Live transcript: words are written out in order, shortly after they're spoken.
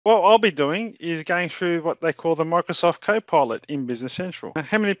What I'll be doing is going through what they call the Microsoft Copilot in Business Central.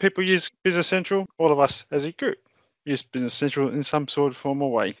 How many people use Business Central? All of us as a group use Business Central in some sort of form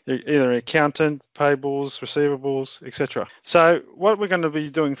or way, either accountant, payables, receivables, etc. So what we're going to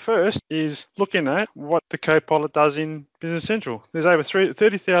be doing first is looking at what the Copilot does in Business Central. There's over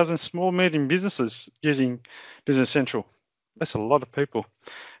 30,000 small, medium businesses using Business Central. That's a lot of people.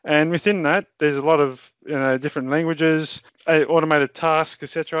 And within that, there's a lot of different languages, automated tasks,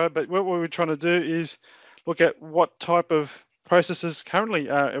 etc. But what we're trying to do is look at what type of processes currently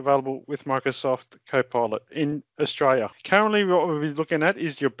are available with Microsoft Copilot in Australia. Currently, what we'll be looking at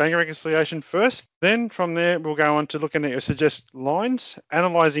is your bank reconciliation first. Then from there, we'll go on to looking at your suggest lines,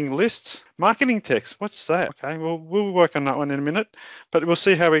 analyzing lists, marketing text. What's that? Okay, well, we'll work on that one in a minute, but we'll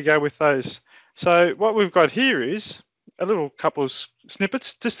see how we go with those. So what we've got here is a little couple of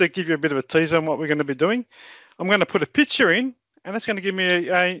snippets just to give you a bit of a teaser on what we're going to be doing. I'm going to put a picture in, and that's going to give me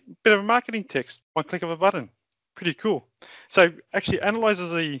a bit of a marketing text, one click of a button. Pretty cool. So actually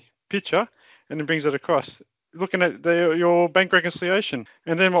analyzes the picture and then brings it across, looking at your bank reconciliation.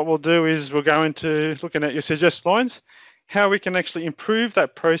 And then what we'll do is we'll go into looking at your suggest lines, how we can actually improve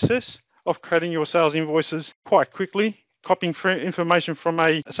that process of creating your sales invoices quite quickly, copying information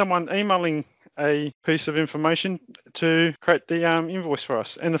from someone emailing a piece of information to create the invoice for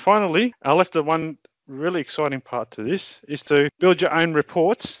us. And then finally, I left the one really exciting part to this is to build your own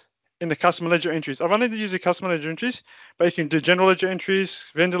reports in the customer ledger entries. I've only used the customer ledger entries, but you can do general ledger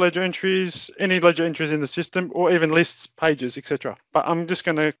entries, vendor ledger entries, any ledger entries in the system, or even lists, pages, etc. But I'm just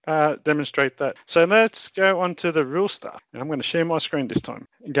going to demonstrate that. So let's go on to the real stuff. And I'm going to share my screen this time.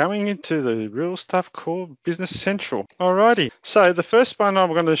 Going into the real stuff called Business Central. Alrighty. So the first one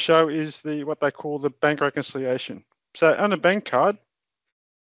I'm going to show is what they call the bank reconciliation. So on a bank card,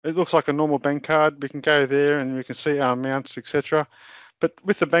 it looks like a normal bank card. We can go there and we can see our amounts, etc. But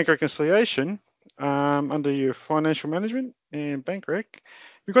with the bank reconciliation, under your financial management and bank rec,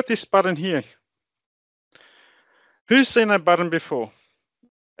 we've got this button here. Who's seen that button before?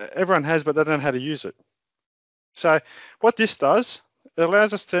 Everyone has, but they don't know how to use it. So what this does, it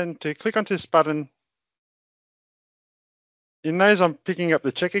allows us then to click onto this button. It knows I'm picking up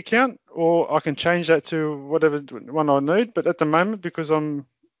the check account, or I can change that to whatever one I need. But at the moment, because I'm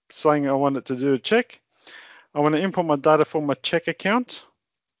saying I want it to do a check, I want to import my data for my check account,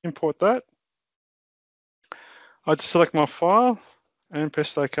 import that. I just select my file and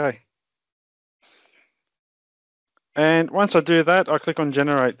press OK. And once I do that, I click on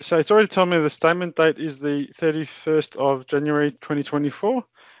generate. So it's already telling me the statement date is the 31st of January 2024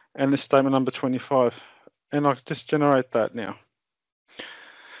 and the statement number 25. And I'll just generate that now.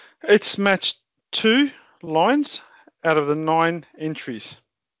 It's matched 2 lines out of the 9 entries.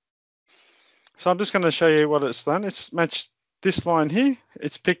 So I'm just going to show you what it's done. It's matched this line here.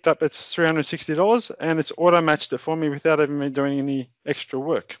 It's picked up its $360 and it's auto matched it for me without even me doing any extra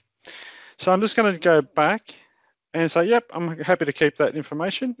work. So I'm just going to go back and say, yep, I'm happy to keep that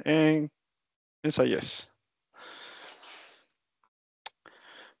information and say yes.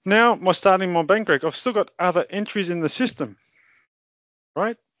 Now starting my bank rec, I've still got other entries in the system,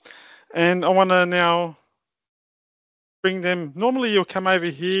 right? And I want to now bring them. Normally you'll come over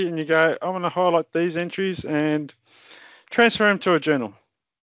here and you go, I want to highlight these entries and transfer them to a journal.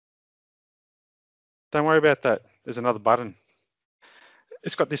 Don't worry about that. There's another button.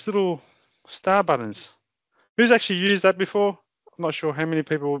 It's got these little star buttons. Who's actually used that before? I'm not sure how many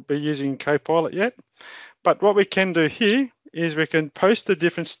people will be using Copilot yet, but what we can do here is we can post the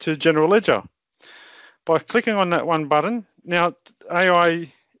difference to General Ledger by clicking on that one button. Now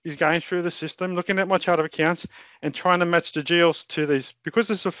AI is going through the system, looking at my chart of accounts and trying to match the GLs to these. Because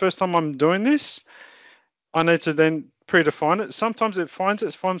this is the first time I'm doing this, I need to then predefine it. Sometimes it finds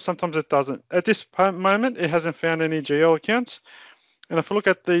it, sometimes it doesn't. At this moment, it hasn't found any GL accounts. And if I look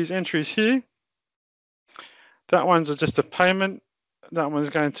at these entries here, that one's just a payment. That one's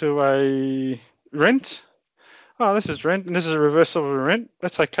going to a rent. Oh, this is rent, and this is a reversal of a rent.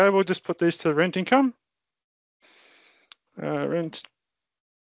 That's okay. We'll just put these to rent income. Rent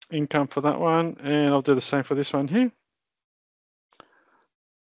income for that one, and I'll do the same for this one here.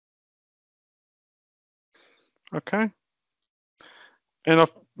 Okay. And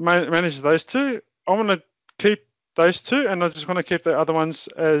I've managed those two. I want to keep those two, and I just want to keep the other ones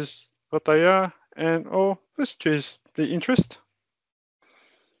as what they are. And let's choose the interest.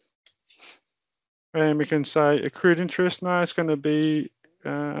 And we can say accrued interest. No, it's going to be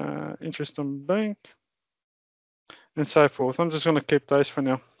interest on bank and so forth. I'm just going to keep those for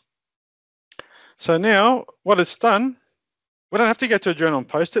now. So now what it's done, we don't have to go to a journal and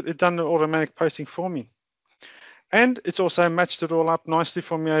post it. It's done the automatic posting for me. And it's also matched it all up nicely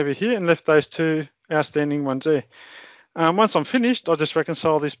for me over here and left those two outstanding ones there. Once I'm finished, I'll just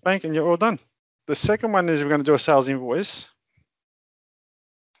reconcile this bank and you're all done. The second one is we're going to do a sales invoice.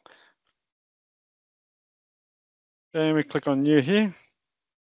 And we click on new here.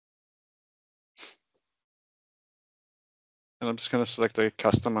 And I'm just going to select the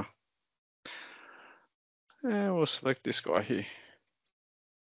customer. And we'll select this guy here.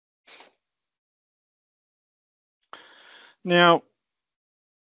 Now,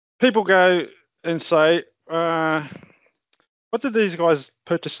 people go and say, what did these guys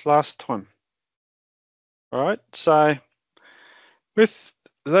purchase last time? All right, so with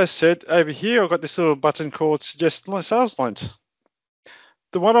that said, over here, I've got this little button called Suggest Sales Lines.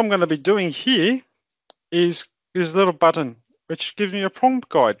 What I'm going to be doing here is this little button, which gives me a prompt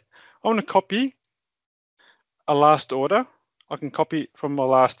guide. I want to copy a last order. I can copy from my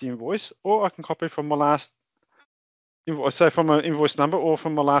last invoice, or I can copy from my last invoice, so from an invoice number or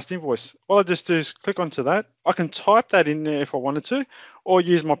from my last invoice. All I just do is click onto that. I can type that in there if I wanted to, or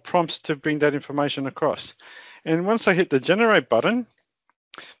use my prompts to bring that information across. And once I hit the generate button,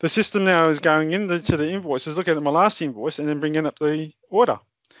 the system now is going into the invoices, looking at my last invoice and then bringing up the order.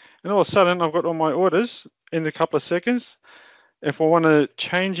 And all of a sudden, I've got all my orders in a couple of seconds. If I want to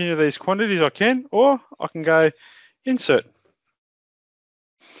change any of these quantities, I can, or I can go insert.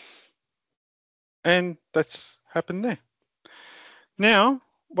 And that's happened there. Now,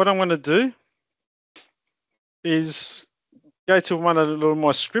 what I'm going to do is go to one of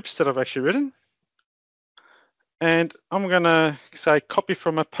my scripts that I've actually written. And I'm going to say copy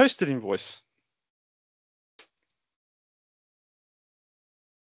from a posted invoice.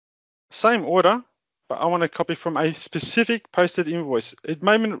 Same order, but I want to copy from a specific posted invoice. It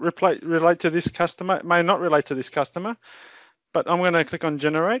may relate to this customer, it may not relate to this customer, but I'm going to click on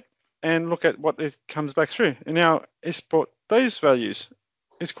generate and look at what it comes back through. And now it's brought these values.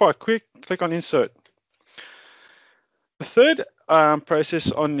 It's quite quick. Click on insert. The third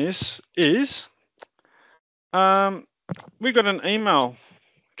process on this is we got an email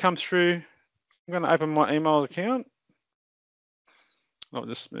come through. I'm going to open my email account. I'll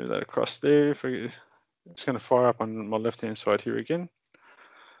just move that across there. It's going to fire up on my left-hand side here again.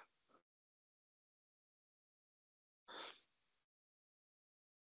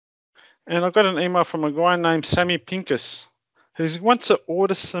 And I've got an email from a guy named Sammy Pincus who wants to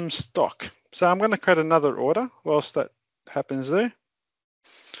order some stock. So I'm going to create another order whilst that happens there.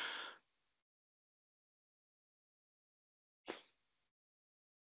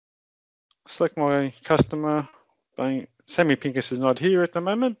 Select my customer. Sammy Pincus is not here at the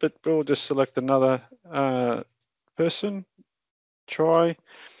moment, but we'll just select another person. Try.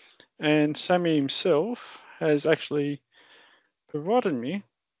 And Sammy himself has actually provided me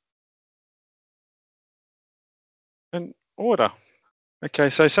an order. Okay,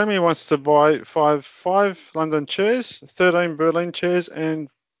 so Sammy wants to buy five London chairs, 13 Berlin chairs, and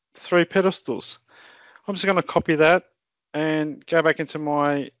 3 pedestals. I'm just going to copy that and go back into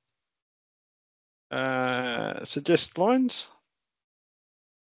my suggest lines,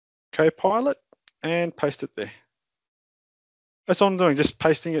 Copilot, and paste it there. That's all I'm doing, just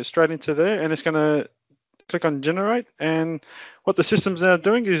pasting it straight into there, and it's going to click on generate. And what the system's now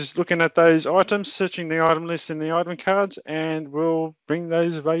doing is looking at those items, searching the item list in the item cards, and we'll bring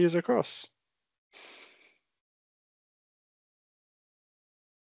those values across.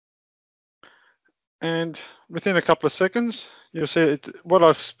 And within a couple of seconds, you'll see what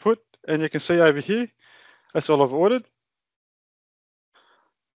I've put, and you can see over here, that's all I've ordered.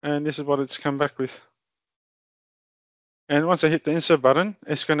 And this is what it's come back with. And once I hit the insert button,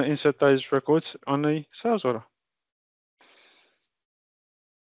 it's going to insert those records on the sales order.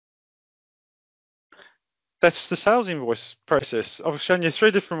 That's the sales invoice process. I've shown you 3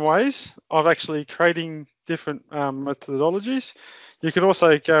 different ways of actually creating different methodologies. You could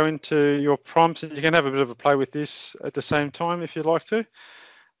also go into your prompts and you can have a bit of a play with this at the same time if you'd like to.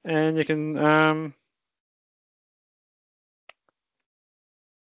 And you can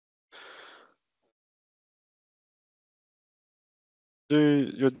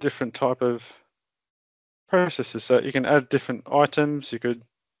do your different type of processes. So you can add different items, you could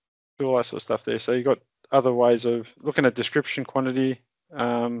do all that sort of stuff there. So you've got other ways of looking at description, quantity,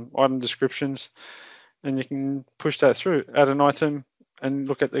 item descriptions, and you can push that through, add an item and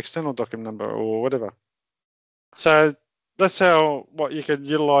look at the external document number or whatever. So that's what you could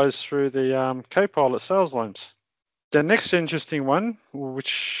utilize through the Copilot sales lines. The next interesting one,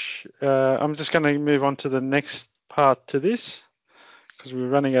 which I'm just going to move on to the next part to this, because we're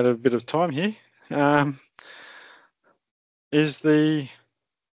running out of a bit of time here, is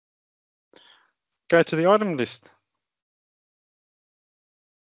go to the item list.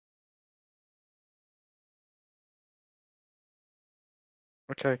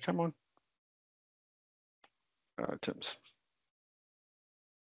 Okay, come on. Items.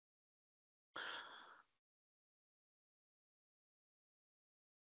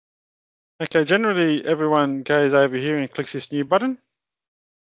 Okay, generally everyone goes over here and clicks this new button,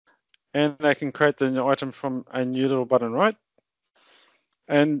 and they can create the item from a new little button, right?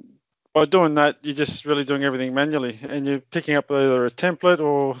 And by doing that, you're just really doing everything manually, and you're picking up either a template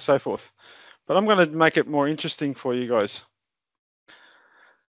or so forth. But I'm going to make it more interesting for you guys.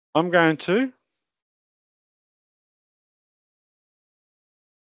 I'm going to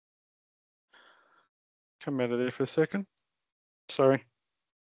come out of there for a second. Sorry.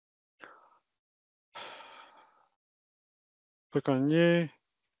 Click on new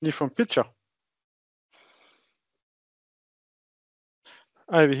from picture.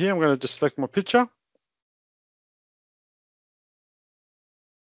 Over here, I'm going to just select my picture.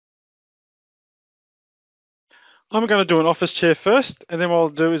 I'm going to do an office chair first, and then what I'll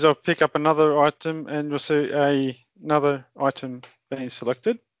do is I'll pick up another item, and you'll see another item being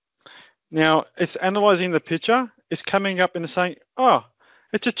selected. Now, it's analyzing the picture. It's coming up and saying, oh,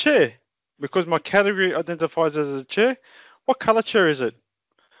 it's a chair, because my category identifies as a chair. What color chair is it?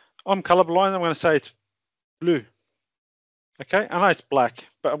 I'm colorblind. I'm going to say it's blue. Okay, I know it's black,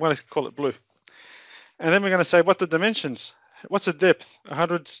 but I'm going to call it blue. And then we're going to say what the dimensions. What's the depth?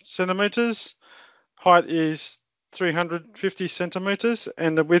 100 centimeters. Height is 350 centimeters,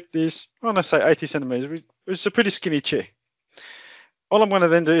 and the width is, I'm going to say 80 centimeters, which is a pretty skinny chair. All I'm going to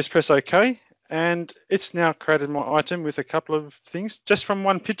then do is press OK, and it's now created my item with a couple of things just from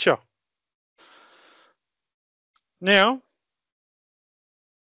one picture. Now,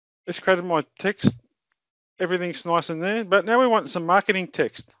 it's created my text. Everything's nice in there, but now we want some marketing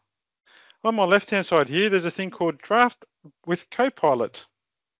text. On my left-hand side here, there's a thing called Draft with Copilot.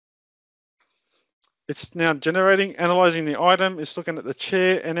 It's now generating, analyzing the item, it's looking at the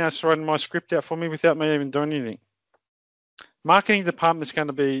chair, and now it's writing my script out for me without me even doing anything. Marketing department is going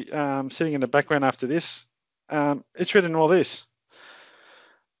to be sitting in the background after this. It's written all this.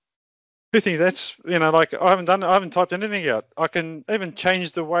 You think that's, like I haven't typed anything out. I can even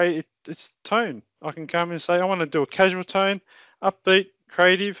change the way it's tone. I can come and say, I want to do a casual tone, upbeat,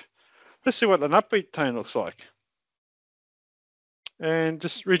 creative. Let's see what an upbeat tone looks like. And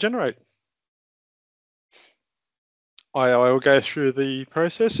just regenerate. I will go through the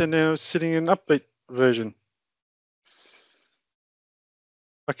process, and now it's sitting in upbeat version.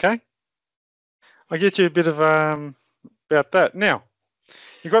 Okay. I'll get you a bit of about that. Now,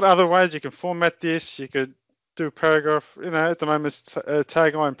 you've got other ways you can format this. You could do a paragraph. At the moment it's a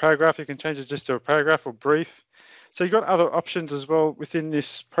tagline paragraph. You can change it just to a paragraph or brief. So you've got other options as well within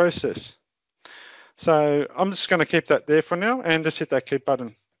this process. So I'm just going to keep that there for now and just hit that keep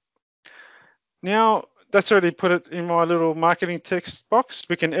button. Now, that's already put it in my little marketing text box.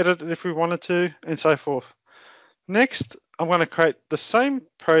 We can edit it if we wanted to and so forth. Next, I'm going to create the same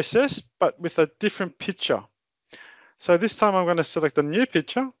process, but with a different picture. So this time I'm going to select a new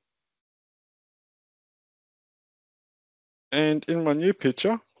picture. And in my new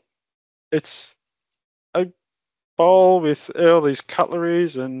picture, it's a bowl with all these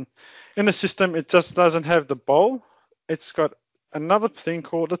cutleries, and in the system, it just doesn't have the bowl. It's got another thing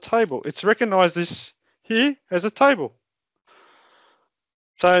called a table. It's recognized this here as a table.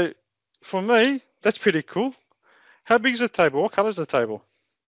 So for me, that's pretty cool. How big is the table? What color is the table?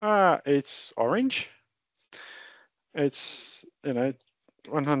 It's orange. It's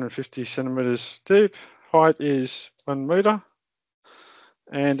 150 centimeters deep. Height is 1 meter.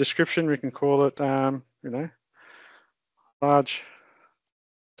 And description, we can call it large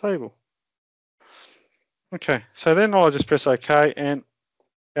table. Okay, so then I'll just press OK, and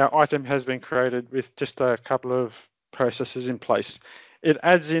our item has been created with just a couple of processes in place. It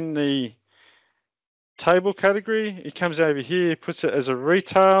adds in the table category. It comes over here, puts it as a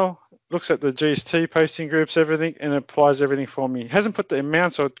retail, looks at the GST posting groups, everything, and applies everything for me. It hasn't put the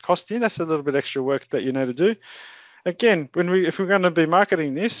amounts or cost in. That's a little bit extra work that you need to do. Again, if we're going to be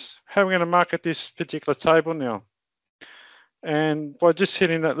marketing this, how are we going to market this particular table now? And by just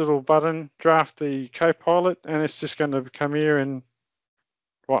hitting that little button, draft the Copilot, and it's just going to come here and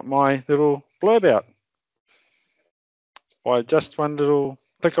write my little blurb out by just one little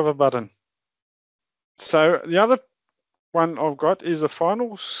click of a button. So the other one I've got is the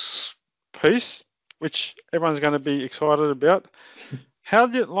final piece, which everyone's going to be excited about. How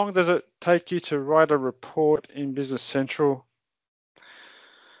long does it take you to write a report in Business Central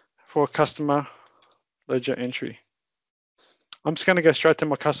for customer ledger entry? I'm just going to go straight to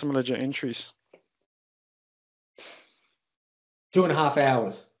my customer ledger entries. 2.5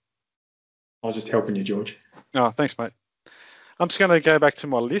 hours. I was just helping you, George. Oh, thanks, mate. I'm just going to go back to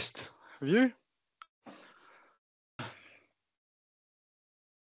my list view.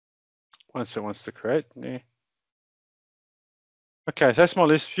 Once it wants to create. Yeah. Okay, so that's my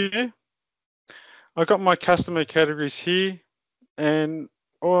list view. I've got my customer categories here, and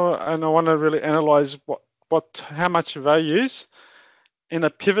I want to really analyze how much values in a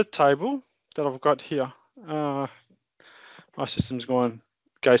pivot table that I've got here. My system's going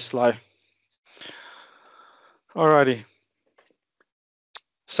go slow. Alrighty.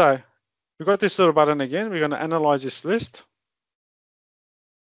 So we've got this little button again. We're going to analyze this list.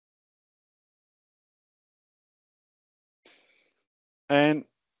 And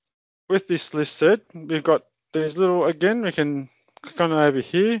with this list set, we've got these little, again, we can click on over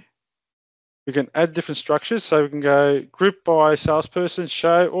here. We can add different structures. So we can go group by salesperson,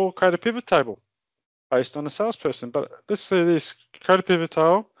 show, or create a pivot table based on a salesperson. But let's do this, create a pivot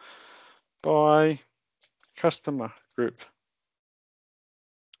table by customer group.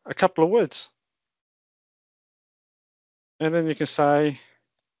 A couple of words. And then you can say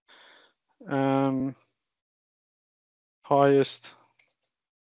highest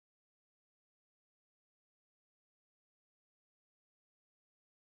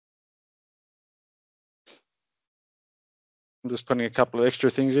I'm just putting a couple of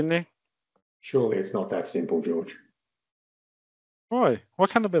extra things in there. Surely it's not that simple, George. Why? Why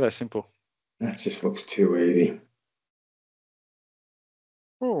can't it be that simple? That just looks too easy.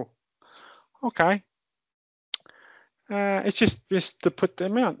 Oh, okay. It's just to put the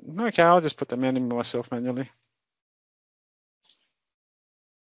amount. Okay, I'll just put the amount in myself manually.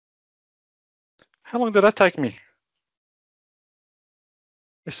 How long did that take me?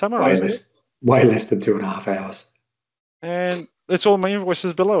 It's summarized it. Way less than 2.5 hours. And it's all my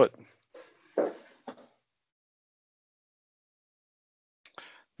invoices below it.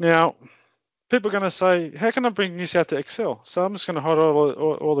 Now, people are going to say, how can I bring this out to Excel? So I'm just going to hide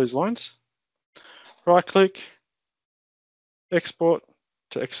all these lines. Right click, export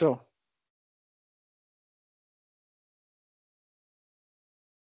to Excel.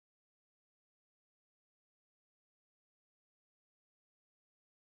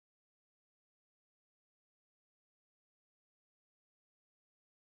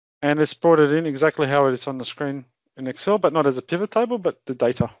 And it's brought it in exactly how it is on the screen in Excel, but not as a pivot table, but the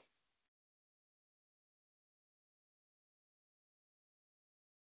data.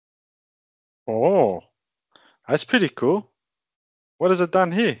 Oh, that's pretty cool. What has it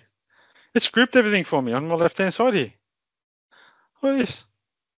done here? It's grouped everything for me on my left-hand side here. Look at this.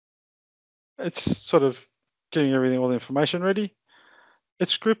 It's sort of getting everything, all the information ready.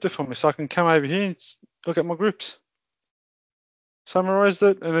 It's grouped it for me, so I can come over here and look at my groups. Summarized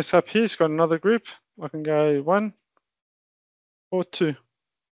it, and it's up here. It's got another group. I can go 1 or 2.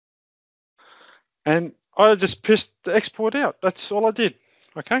 And I just pressed the export out. That's all I did.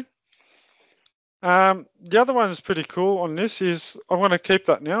 Okay. The other one is pretty cool on this is I'm going to keep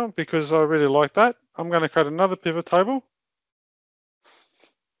that now because I really like that. I'm going to create another pivot table.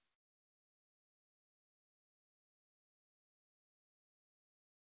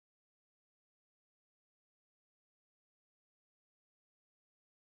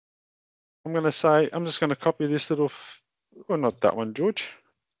 I'm going to say, I'm just going to copy this little, well, not that one, George.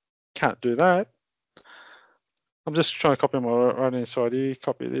 Can't do that. I'm just trying to copy my right hand side here,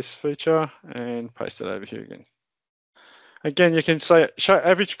 copy this feature and paste it over here again. Again, you can say show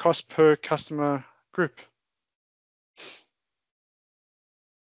average cost per customer group.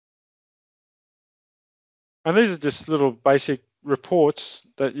 And these are just little basic reports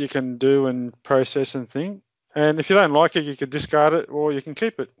that you can do and process and think. And if you don't like it, you can discard it or you can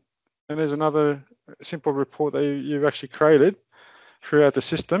keep it. And there's another simple report that you've actually created throughout the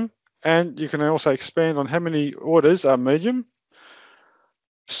system. And you can also expand on how many orders are medium,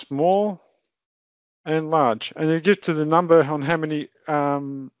 small, and large. And you get to the number on how many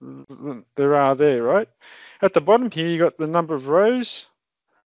there are there, right? At the bottom here, you got the number of rows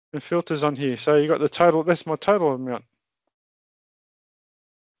and filters on here. So you got the total, that's my total amount.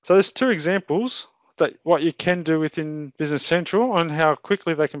 So there's 2 examples that what you can do within Business Central and how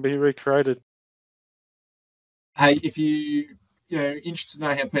quickly they can be recreated. Hey, if you're interested to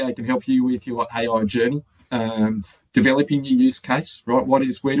know how PA can help you with your AI journey, developing your use case, right?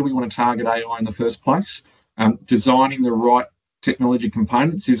 Where do we want to target AI in the first place? Designing the right technology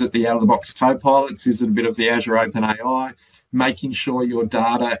components. Is it the out-of-the-box Copilots? Is it a bit of the Azure OpenAI? Making sure your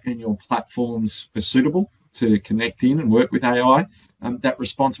data and your platforms are suitable to connect in and work with AI. That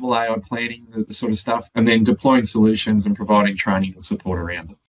responsible AI planning, the sort of stuff, and then deploying solutions and providing training and support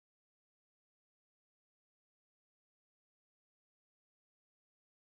around it.